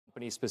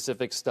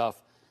company-specific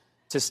stuff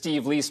to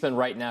Steve Liesman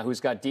right now, who's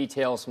got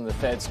details from the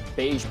Fed's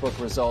Beige Book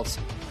results.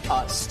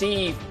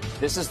 Steve,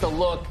 this is the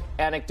look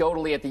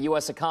anecdotally at the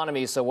U.S.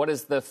 economy. So what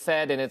is the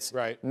Fed and its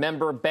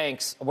member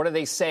banks, what are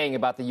they saying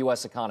about the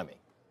U.S. economy?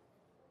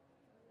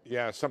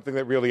 Yeah, something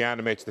that really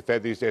animates the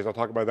Fed these days. I'll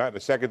talk about that in a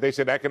second. They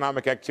said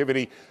economic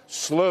activity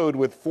slowed,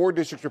 with 4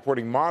 districts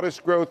reporting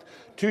modest growth,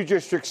 2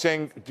 districts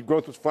saying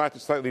growth was flat to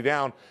slightly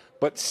down,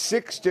 but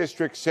 6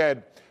 districts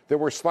said there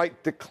were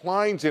slight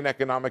declines in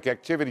economic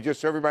activity.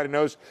 Just so everybody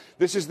knows,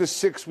 this is the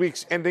 6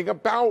 weeks ending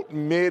about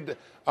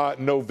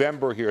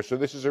mid-November here. So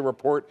this is a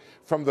report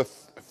from the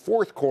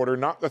fourth quarter,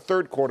 not the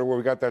third quarter, where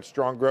we got that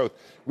strong growth.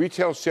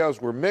 Retail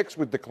sales were mixed,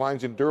 with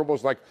declines in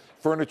durables like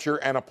furniture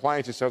and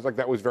appliances. Sounds like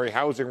that was very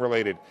housing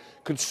related.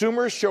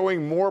 Consumers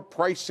showing more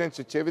price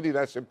sensitivity.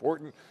 That's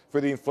important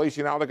for the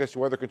inflation outlook as to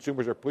whether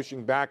consumers are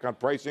pushing back on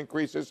price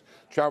increases.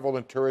 Travel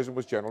and tourism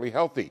was generally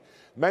healthy.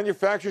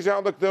 Manufacturers'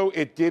 outlook, though,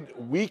 it did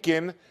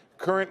weaken.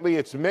 Currently,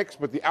 it's mixed,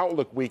 but the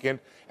outlook weakened,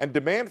 and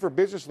demand for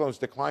business loans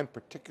declined,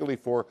 particularly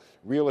for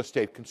real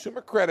estate.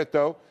 Consumer credit,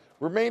 though,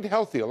 remained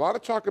healthy. A lot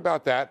of talk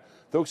about that,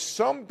 though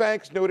some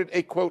banks noted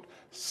a, quote,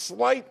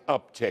 slight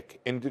uptick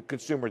in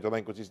consumer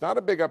delinquencies. Not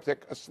a big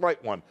uptick, a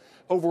slight one.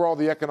 Overall,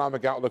 the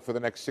economic outlook for the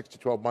next 6 to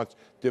 12 months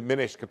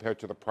diminished compared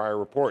to the prior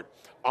report.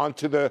 On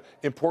to the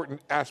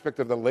important aspect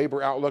of the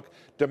labor outlook.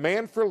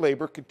 Demand for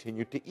labor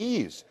continued to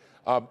ease.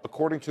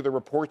 According to the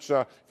reports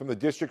from the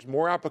districts,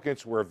 more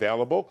applicants were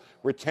available,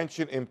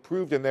 retention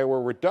improved, and there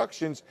were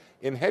reductions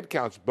in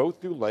headcounts,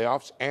 both through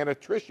layoffs and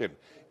attrition.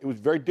 It was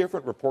a very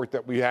different report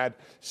that we had,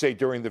 say,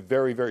 during the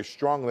very, very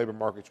strong labor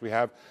markets we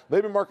have.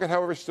 Labor market,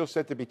 however, is still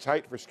said to be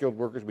tight for skilled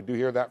workers. We do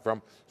hear that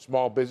from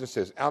small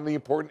businesses. On the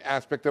important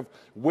aspect of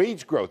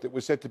wage growth, it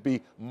was said to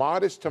be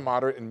modest to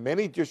moderate, and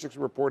many districts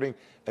are reporting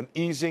an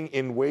easing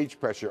in wage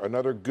pressure,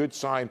 another good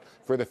sign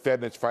for the Fed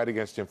in its fight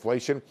against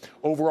inflation.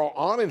 Overall,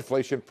 on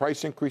inflation,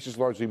 price increases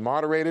largely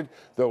moderated,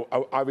 though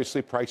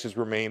obviously prices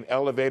remain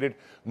elevated.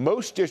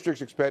 Most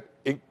districts expect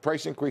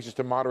price increases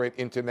to moderate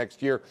into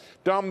next year.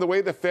 Dom, the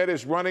way the Fed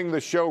is running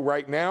the show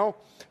right now,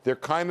 they're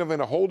kind of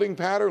in a holding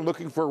pattern,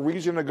 looking for a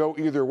reason to go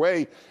either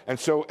way. And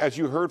so, as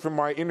you heard from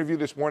my interview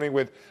this morning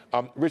with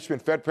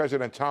Richmond Fed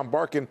President Tom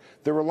Barkin,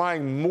 they're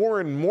relying more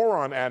and more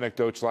on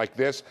anecdotes like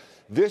this.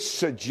 This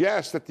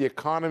suggests that the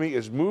economy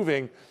is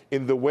moving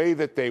in the way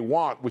that they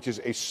want, which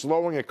is a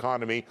slowing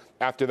economy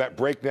after that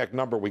breakneck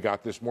number we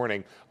got this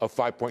morning of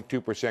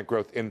 5.2%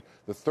 growth in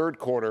the third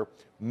quarter.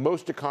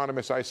 Most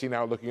economists I see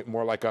now looking at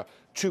more like a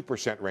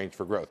 2% range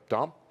for growth.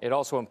 Dom? It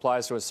also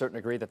implies to a certain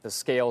degree that the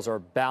scales are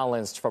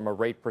balanced from a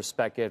rate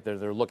perspective.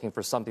 They're looking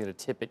for something to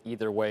tip it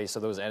either way. So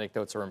those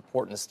anecdotes are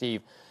important.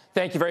 Steve,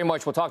 thank you very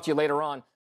much. We'll talk to you later on.